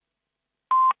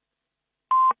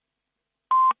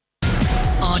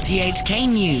RTHK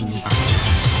News.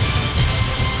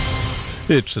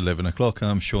 It's 11 o'clock.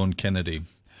 I'm Sean Kennedy.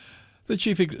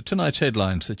 Tonight's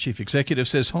headlines. The Chief Executive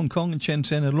says Hong Kong and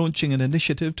Shenzhen are launching an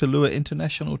initiative to lure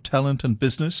international talent and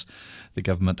business. The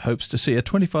government hopes to see a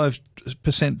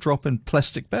 25% drop in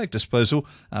plastic bag disposal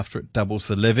after it doubles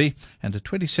the levy, and a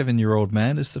 27-year-old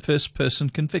man is the first person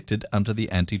convicted under the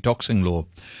anti-doxing law.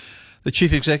 The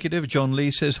Chief Executive, John Lee,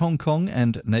 says Hong Kong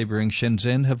and neighbouring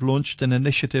Shenzhen have launched an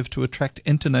initiative to attract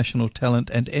international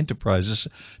talent and enterprises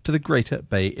to the Greater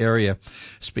Bay Area.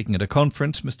 Speaking at a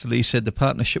conference, Mr. Lee said the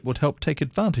partnership would help take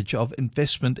advantage of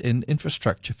investment in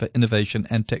infrastructure for innovation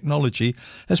and technology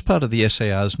as part of the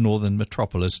SAR's Northern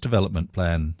Metropolis Development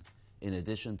Plan. In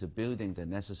addition to building the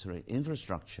necessary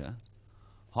infrastructure,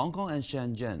 Hong Kong and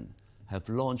Shenzhen have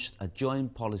launched a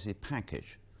joint policy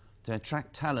package to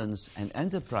attract talents and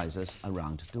enterprises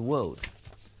around the world.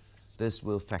 This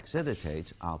will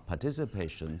facilitate our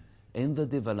participation in the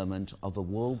development of a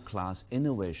world-class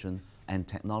innovation and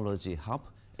technology hub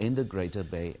in the Greater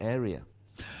Bay Area.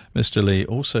 Mr. Lee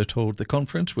also told the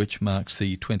conference, which marks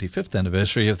the 25th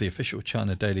anniversary of the official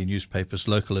China Daily newspaper's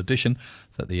local edition,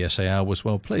 that the SAR was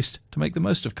well placed to make the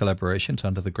most of collaborations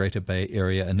under the Greater Bay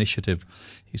Area Initiative.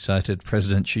 He cited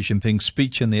President Xi Jinping's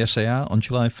speech in the SAR on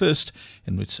July 1st,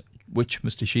 in which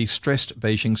Mr. Xi stressed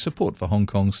Beijing's support for Hong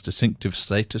Kong's distinctive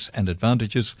status and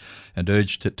advantages and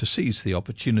urged it to seize the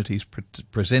opportunities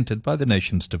presented by the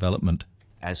nation's development.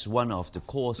 As one of the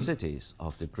core cities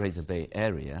of the Greater Bay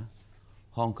Area,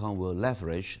 Hong Kong will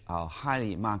leverage our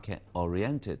highly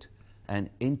market-oriented and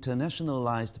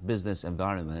internationalized business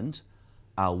environment,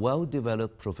 our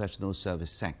well-developed professional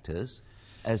service sectors,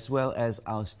 as well as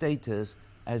our status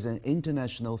as an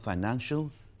international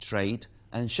financial, trade,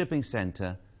 and shipping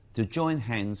center to join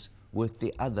hands with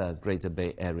the other Greater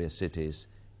Bay Area cities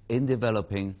in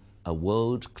developing a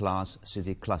world-class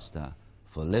city cluster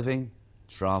for living,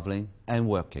 travelling and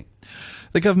working.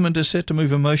 The government is set to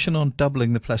move a motion on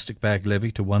doubling the plastic bag levy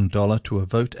to $1 to a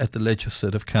vote at the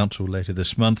Legislative Council later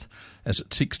this month, as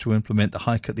it seeks to implement the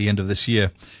hike at the end of this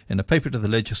year. In a paper to the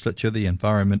Legislature, the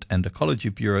Environment and Ecology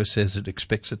Bureau says it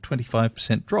expects a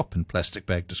 25% drop in plastic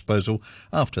bag disposal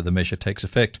after the measure takes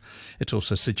effect. It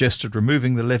also suggested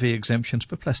removing the levy exemptions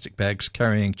for plastic bags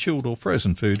carrying chilled or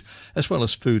frozen food, as well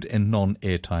as food in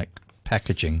non-airtight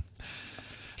packaging.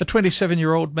 A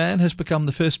 27-year-old man has become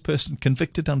the first person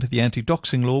convicted under the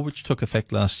anti-doxing law, which took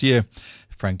effect last year.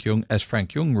 As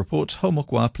Frank Yung reports, Ho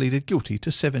Mok Wah pleaded guilty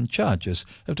to 7 charges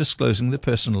of disclosing the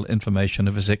personal information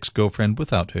of his ex-girlfriend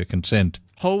without her consent.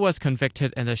 Ho was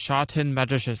convicted in the Sha Tin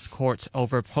Magistrates Court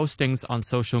over postings on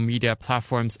social media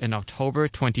platforms in October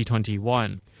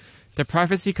 2021. The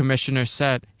Privacy Commissioner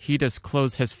said he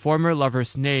disclosed his former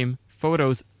lover's name,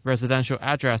 photos, residential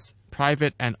address,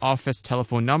 private and office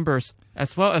telephone numbers,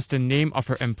 as well as the name of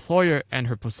her employer and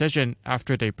her position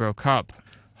after they broke up.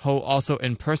 Ho also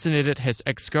impersonated his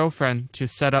ex-girlfriend to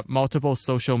set up multiple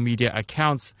social media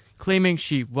accounts, claiming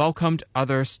she welcomed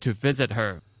others to visit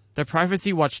her. The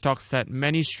privacy watchdog said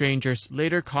many strangers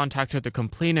later contacted the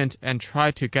complainant and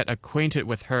tried to get acquainted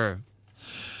with her.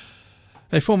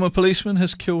 A former policeman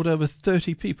has killed over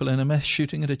 30 people in a mass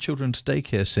shooting at a children's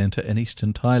daycare centre in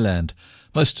eastern Thailand.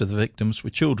 Most of the victims were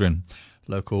children.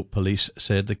 Local police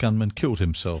said the gunman killed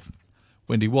himself.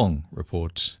 Wendy Wong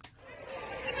reports.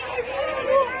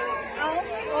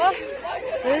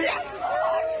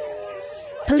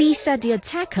 Police said the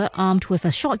attacker, armed with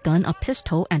a shotgun, a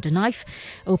pistol and a knife,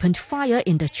 opened fire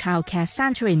in the childcare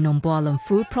centre in Nong Bua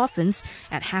Lamphur province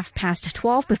at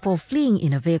 12:30 before fleeing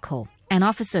in a vehicle. An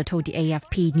officer told the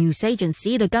AFP news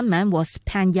agency the gunman was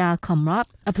Panya Komrap,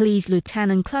 a police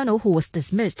lieutenant colonel who was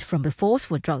dismissed from the force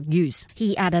for drug use.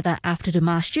 He added that after the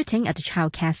mass shooting at the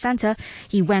childcare centre,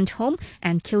 he went home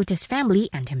and killed his family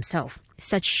and himself.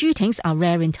 Such shootings are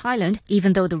rare in Thailand,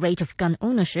 even though the rate of gun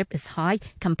ownership is high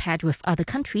compared with other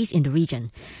countries in the region,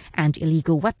 and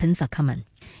illegal weapons are common.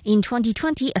 In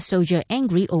 2020, a soldier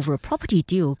angry over a property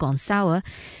deal gone sour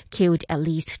killed at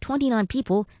least 29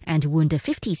 people and wounded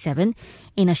 57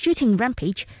 in a shooting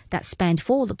rampage that spanned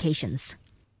 4 locations.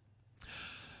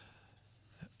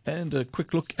 And a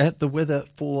quick look at the weather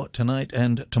for tonight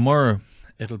and tomorrow.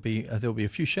 There'll be a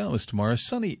few showers tomorrow,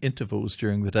 sunny intervals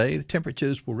during the day. The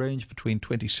temperatures will range between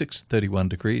 26 and 31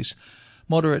 degrees.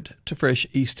 Moderate to fresh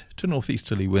east to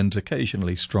northeasterly winds,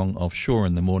 occasionally strong offshore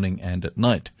in the morning and at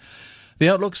night. The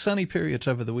outlook, sunny periods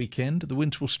over the weekend. The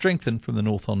winds will strengthen from the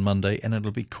north on Monday and it'll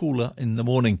be cooler in the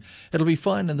morning. It'll be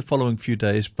fine in the following few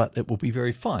days, but it will be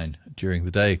very fine during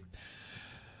the day.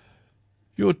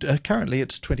 Currently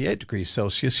it's 28 degrees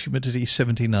Celsius, humidity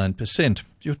 79%.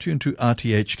 You're tuned to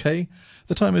RTHK.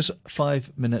 The time is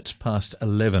 5 minutes past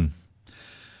 11.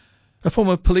 A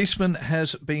former policeman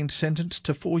has been sentenced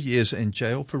to 4 years in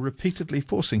jail for repeatedly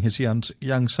forcing his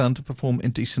young son to perform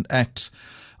indecent acts.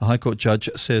 A High Court judge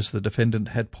says the defendant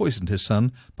had poisoned his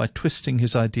son by twisting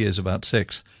his ideas about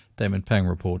sex. Damon Pang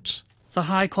reports. The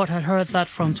High Court had heard that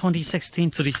from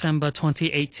 2016 to December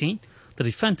 2018, the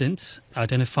defendant,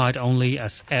 identified only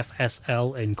as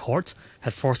FSL in court,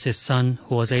 had forced his son,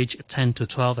 who was aged 10 to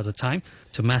 12 at the time,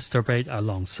 to masturbate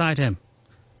alongside him.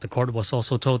 The court was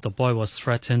also told the boy was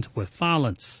threatened with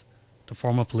violence. The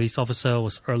former police officer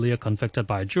was earlier convicted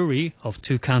by a jury of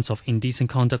 2 counts of indecent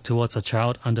conduct towards a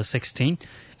child under 16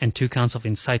 and 2 counts of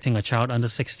inciting a child under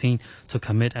 16 to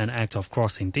commit an act of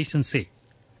gross indecency.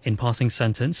 In passing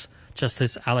sentence,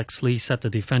 Justice Alex Lee said the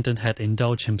defendant had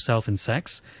indulged himself in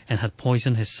sex and had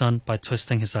poisoned his son by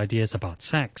twisting his ideas about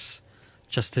sex.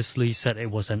 Justice Lee said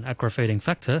it was an aggravating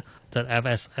factor that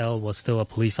FSL was still a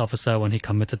police officer when he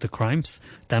committed the crimes,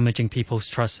 damaging people's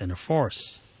trust in the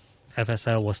force.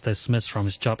 FSL was dismissed from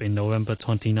his job in November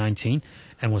 2019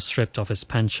 and was stripped of his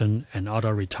pension and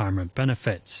other retirement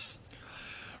benefits.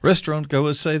 Restaurant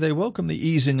goers say they welcome the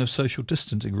easing of social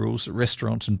distancing rules at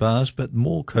restaurants and bars, but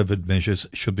more COVID measures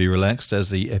should be relaxed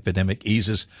as the epidemic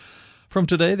eases. From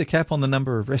today, the cap on the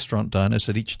number of restaurant diners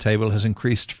at each table has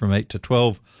increased from 8 to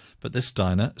 12. But this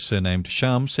diner, surnamed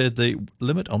Sham, said the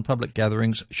limit on public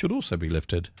gatherings should also be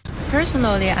lifted.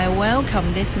 Personally, I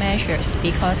welcome these measures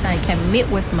because I can meet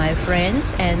with my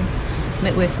friends and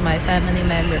meet with my family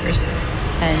members.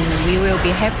 And we will be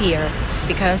happier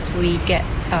because we get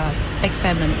a big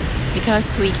family.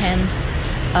 Because we can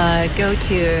go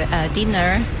to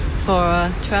dinner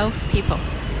for 12 people.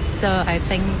 So I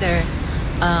think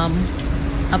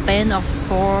a band of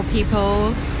 4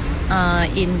 people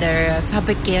in the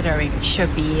public gathering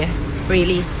should be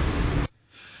released.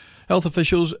 Health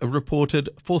officials reported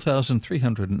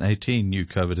 4,318 new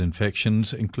COVID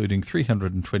infections, including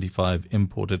 325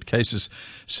 imported cases.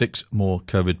 6 more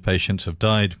COVID patients have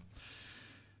died.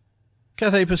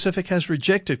 Cathay Pacific has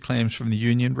rejected claims from the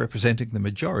union representing the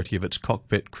majority of its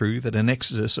cockpit crew that an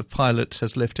exodus of pilots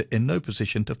has left it in no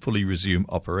position to fully resume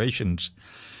operations.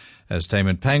 As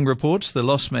Damon Pang reports, the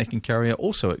loss-making carrier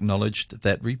also acknowledged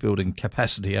that rebuilding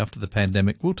capacity after the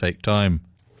pandemic will take time.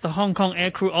 The Hong Kong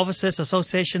Aircrew Officers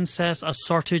Association says a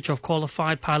shortage of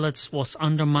qualified pilots was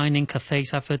undermining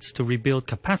Cathay's efforts to rebuild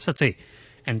capacity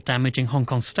and damaging Hong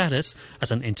Kong's status as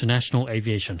an international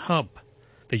aviation hub.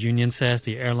 The union says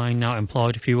the airline now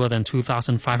employed fewer than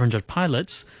 2,500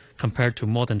 pilots compared to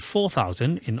more than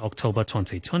 4,000 in October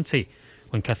 2020.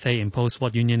 When Cathay imposed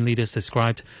what union leaders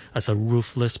described as a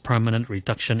ruthless permanent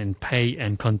reduction in pay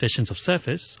and conditions of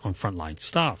service on frontline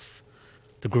staff.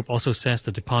 The group also says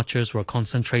the departures were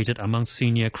concentrated among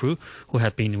senior crew who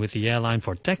had been with the airline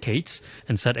for decades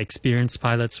and said experienced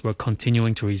pilots were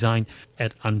continuing to resign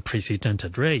at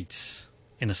unprecedented rates.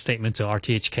 In a statement to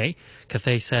RTHK,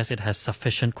 Cathay says it has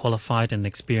sufficient qualified and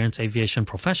experienced aviation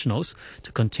professionals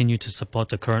to continue to support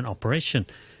the current operation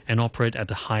and operate at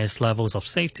the highest levels of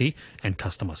safety and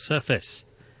customer service.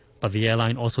 But the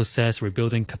airline also says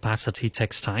rebuilding capacity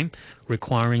takes time,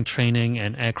 requiring training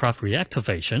and aircraft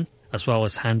reactivation, as well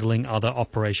as handling other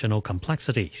operational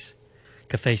complexities.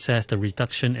 Cathay says the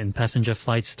reduction in passenger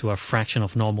flights to a fraction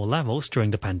of normal levels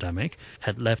during the pandemic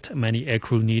had left many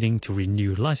aircrew needing to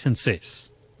renew licenses.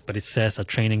 But it says a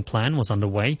training plan was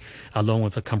underway, along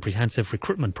with a comprehensive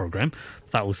recruitment program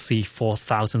that will see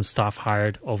 4,000 staff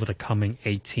hired over the coming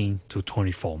 18 to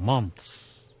 24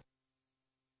 months.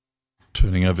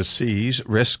 Turning overseas,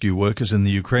 rescue workers in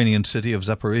the Ukrainian city of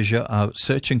Zaporizhia are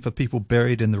searching for people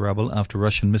buried in the rubble after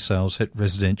Russian missiles hit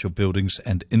residential buildings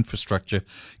and infrastructure,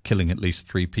 killing at least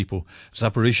 3 people.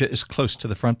 Zaporizhia is close to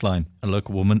the front line. A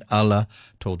local woman, Alla,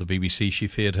 told the BBC she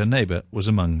feared her neighbour was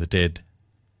among the dead.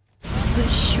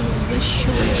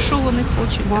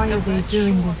 Why are they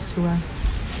doing this to us?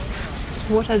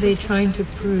 What are they trying to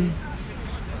prove?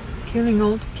 Killing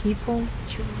old people?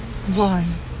 Why?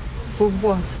 For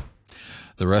what?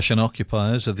 The Russian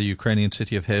occupiers of the Ukrainian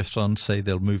city of Kherson say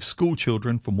they'll move school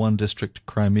children from one district to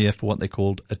Crimea for what they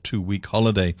called a 2-week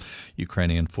holiday.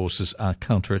 Ukrainian forces are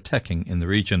counter-attacking in the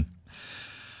region.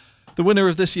 The winner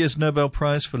of this year's Nobel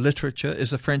Prize for Literature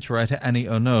is the French writer Annie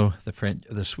Ernaux.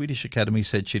 The Swedish Academy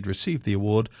said she'd received the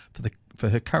award for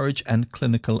her courage and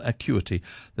clinical acuity.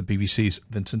 The BBC's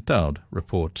Vincent Dowd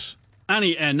reports.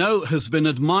 Annie Ernaux has been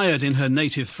admired in her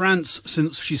native France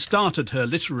since she started her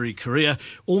literary career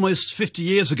almost 50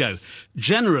 years ago.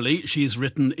 Generally, she's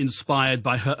written inspired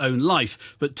by her own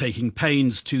life, but taking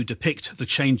pains to depict the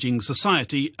changing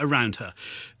society around her.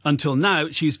 Until now,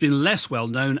 she's been less well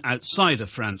known outside of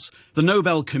France. The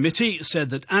Nobel Committee said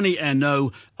that Annie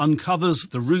Ernaux uncovers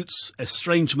the roots,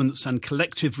 estrangements and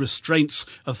collective restraints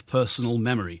of personal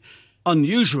memory.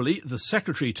 Unusually, the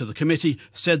secretary to the committee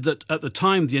said that at the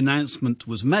time the announcement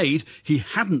was made, he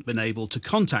hadn't been able to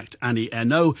contact Annie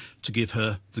Ernaux to give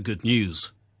her the good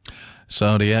news.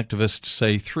 Saudi activists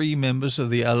say 3 members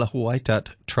of the Al Huwaitat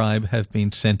tribe have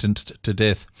been sentenced to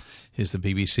death. Here's the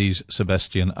BBC's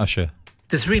Sebastian Usher.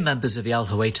 The 3 members of the Al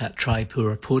Huwaitat tribe who are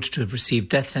reported to have received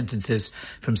death sentences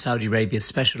from Saudi Arabia's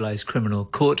specialised criminal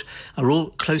court are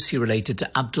all closely related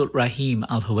to Abdul Rahim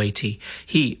Al Huwaiti.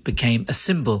 He became a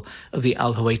symbol of the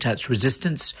Al Huwaitat's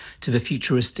resistance to the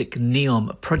futuristic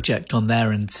NEOM project on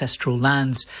their ancestral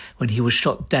lands when he was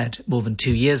shot dead more than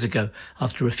 2 years ago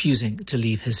after refusing to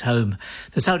leave his home.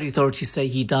 The Saudi authorities say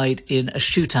he died in a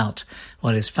shootout,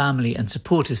 while his family and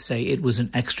supporters say it was an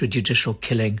extrajudicial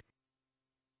killing.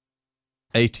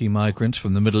 80 migrants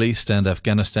from the Middle East and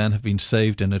Afghanistan have been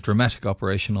saved in a dramatic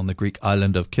operation on the Greek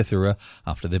island of Kythera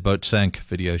after their boat sank.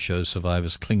 Video shows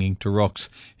survivors clinging to rocks.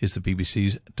 Here's the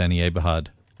BBC's Danny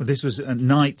Eberhard. Well, this was at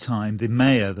night time. The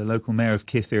local mayor of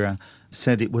Kythera,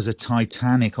 said it was a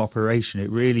titanic operation. It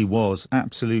really was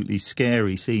absolutely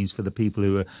scary scenes for the people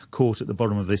who were caught at the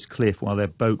bottom of this cliff while their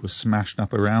boat was smashed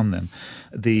up around them.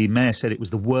 The mayor said it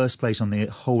was the worst place on the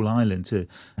whole island to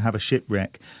have a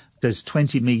shipwreck. There's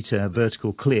 20-metre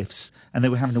vertical cliffs, and they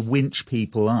were having to winch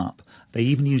people up. They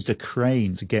even used a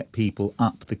crane to get people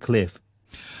up the cliff.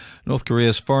 North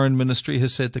Korea's foreign ministry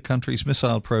has said the country's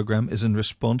missile program is in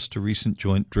response to recent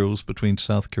joint drills between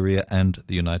South Korea and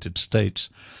the United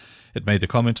States. It made the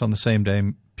comment on the same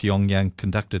day Pyongyang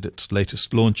conducted its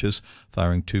latest launches,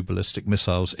 firing 2 ballistic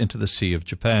missiles into the Sea of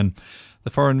Japan.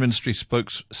 The foreign ministry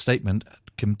statement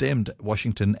condemned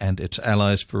Washington and its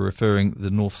allies for referring the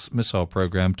North's missile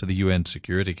program to the UN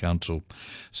Security Council.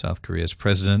 South Korea's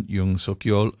President Yoon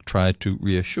Suk-yeol tried to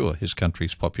reassure his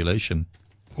country's population.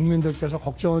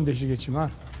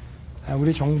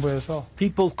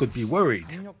 People could be worried,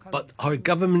 but our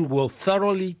government will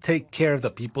thoroughly take care of the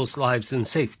people's lives and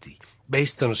safety,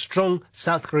 based on a strong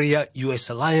South Korea-US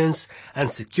alliance and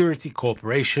security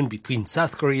cooperation between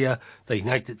South Korea, the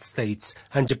United States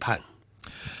and Japan.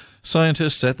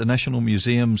 Scientists at the National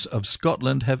Museums of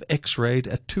Scotland have X-rayed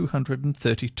a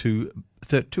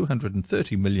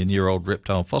 230-million-year-old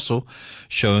reptile fossil,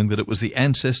 showing that it was the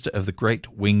ancestor of the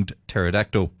great winged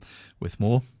pterodactyl. With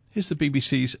more, here's the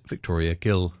BBC's Victoria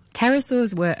Gill.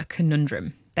 Pterosaurs were a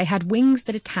conundrum. They had wings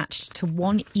that attached to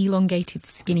one elongated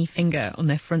skinny finger on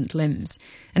their front limbs,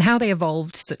 and how they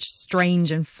evolved such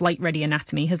strange and flight-ready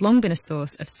anatomy has long been a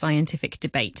source of scientific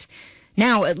debate.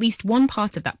 Now, at least one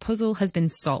part of that puzzle has been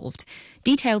solved.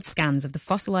 Detailed scans of the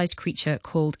fossilised creature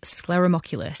called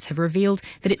Scleromoculus have revealed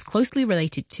that it's closely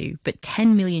related to, but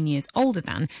 10 million years older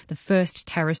than, the first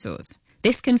pterosaurs.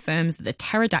 This confirms that the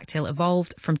pterodactyl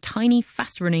evolved from tiny,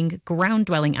 fast-running,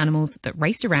 ground-dwelling animals that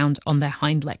raced around on their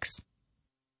hind legs.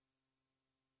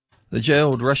 The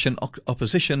jailed Russian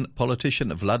opposition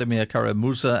politician Vladimir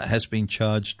Kara-Murza has been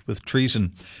charged with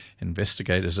treason.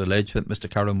 Investigators allege that Mr.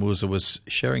 Kara-Murza was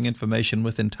sharing information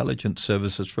with intelligence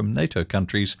services from NATO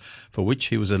countries, for which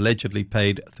he was allegedly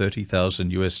paid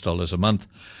 $30,000 a month.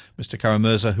 Mr.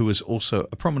 Kara-Murza, who is also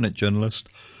a prominent journalist,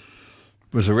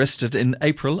 was arrested in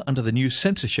April under the new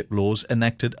censorship laws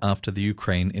enacted after the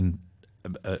Ukraine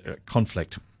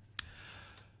conflict.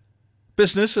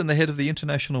 Business and the head of the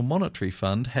International Monetary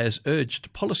Fund has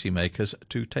urged policymakers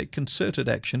to take concerted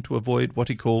action to avoid what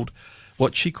she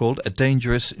called a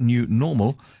dangerous new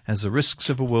normal, as the risks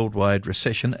of a worldwide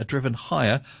recession are driven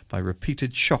higher by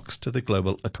repeated shocks to the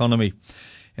global economy.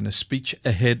 In a speech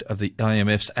ahead of the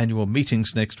IMF's annual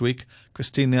meetings next week,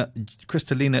 Kristalina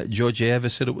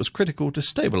Georgieva said it was critical to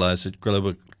stabilise the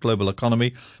global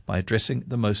economy by addressing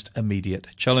the most immediate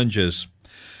challenges.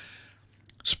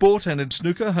 Sport, and in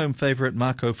snooker, home favourite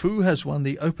Marco Fu has won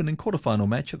the opening quarter-final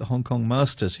match at the Hong Kong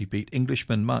Masters. He beat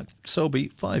Englishman Mark Selby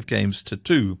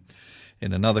 5-2.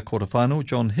 In another quarter-final,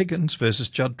 John Higgins versus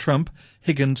Judd Trump.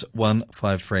 Higgins won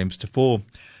 5-4.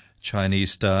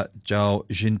 Chinese star Zhao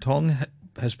Jintong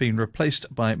has been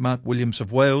replaced by Mark Williams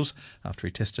of Wales after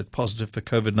he tested positive for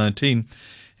COVID-19.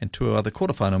 In 2 other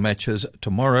quarter-final matches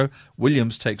tomorrow,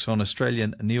 Williams takes on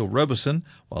Australian Neil Robertson,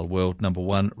 while world number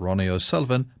 1 Ronnie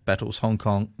O'Sullivan battles Hong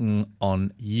Kong Ng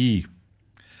On Yi.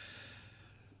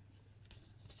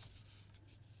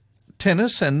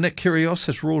 Tennis, and Nick Kyrgios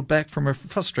has roared back from a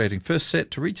frustrating first set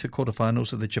to reach the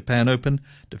quarterfinals of the Japan Open,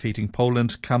 defeating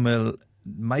Poland's Kamil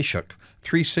Majchuk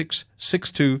 3-6,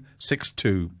 6-2,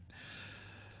 6-2.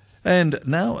 And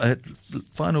now a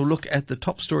final look at the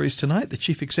top stories tonight. The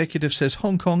chief executive says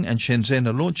Hong Kong and Shenzhen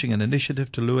are launching an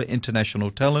initiative to lure international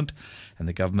talent, and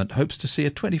the government hopes to see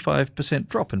a 25%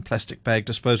 drop in plastic bag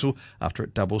disposal after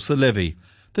it doubles the levy.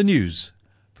 The news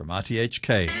from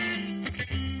RTHK.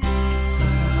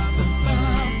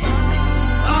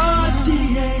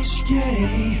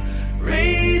 RTHK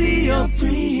Radio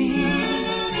Free.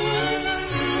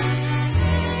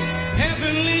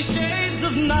 Heavenly shades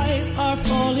of night are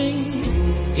falling.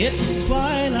 It's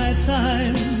twilight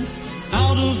time.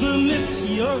 Out of the mist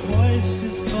your voice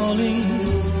is calling.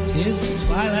 'Tis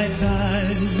twilight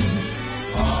time.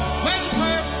 When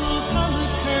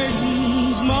purple-colored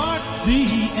curtains mark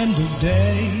the end of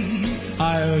day,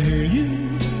 I'll hear you,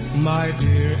 my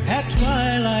dear, at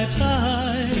twilight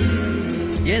time.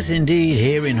 Yes, indeed.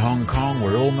 Here in Hong Kong,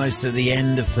 we're almost at the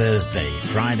end of Thursday.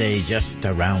 Friday just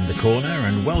around the corner,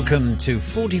 and welcome to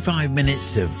 45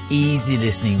 minutes of easy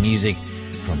listening music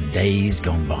from days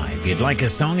gone by. If you'd like a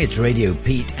song, it's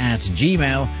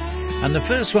radiopete@gmail. And the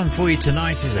first one for you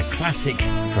tonight is a classic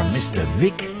from Mr.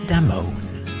 Vic Damone.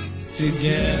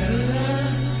 Together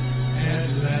at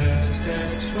last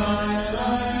at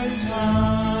twilight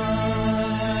time.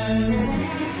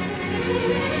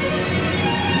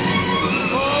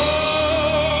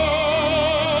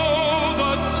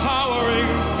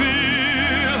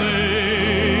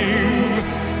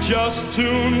 Just to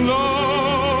know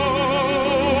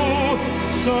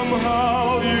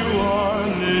somehow you are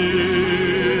near.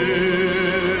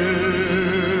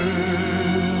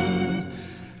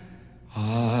 I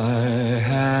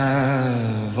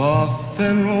have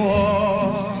often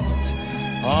walked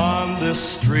on this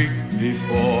street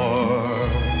before,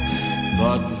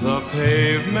 but the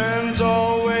pavement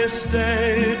always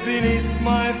stayed beneath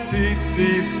my feet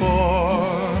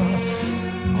before.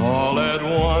 All at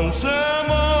once am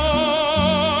I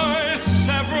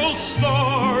several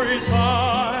stories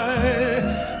high,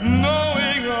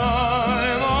 knowing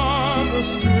I'm on the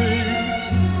street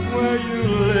where you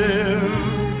live.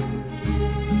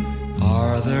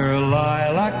 Are there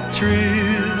lilac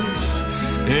trees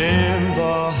in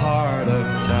the heart of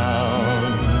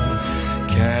town?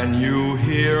 Can you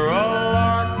hear a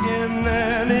lark in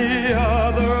any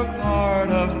other part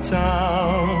of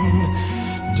town?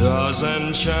 Does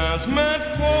enchantment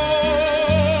pour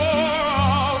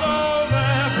out of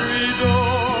every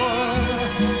door?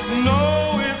 No,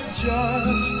 it's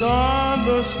just on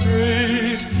the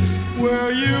street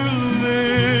where you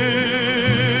live.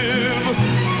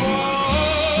 Oh,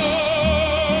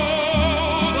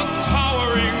 the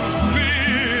towering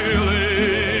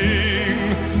feeling,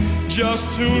 just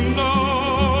to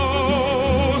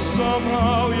know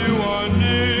somehow you are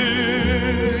near.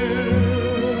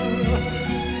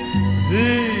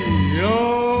 The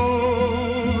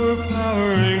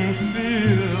overpowering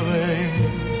feeling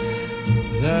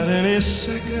that any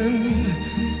second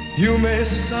you may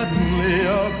suddenly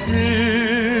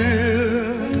appear.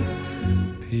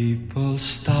 People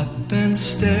stop and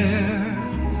stare,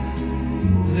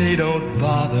 they don't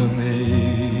bother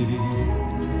me,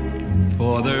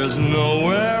 for there's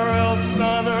nowhere else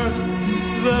on earth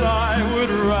that I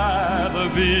would rather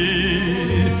be.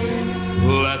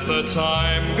 Let the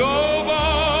time go by.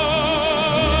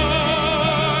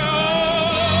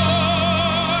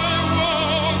 I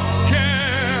won't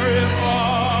care if I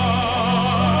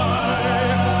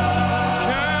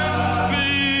can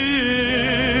be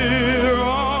here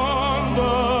on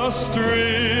the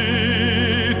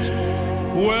street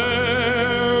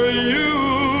where you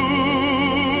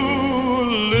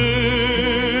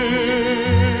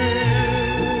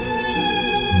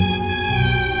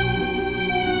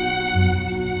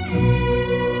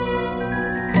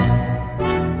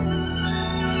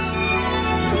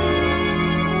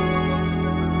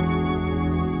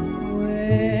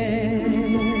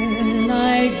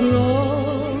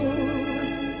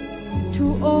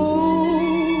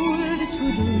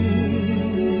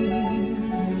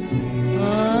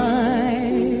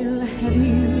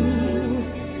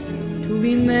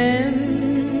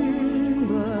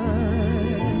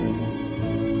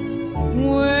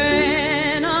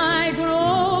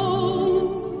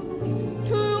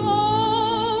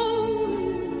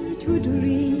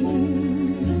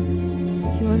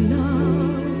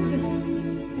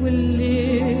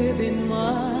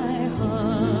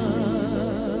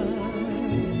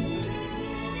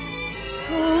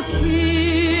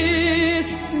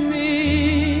Kiss me,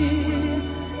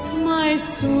 my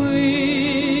soul.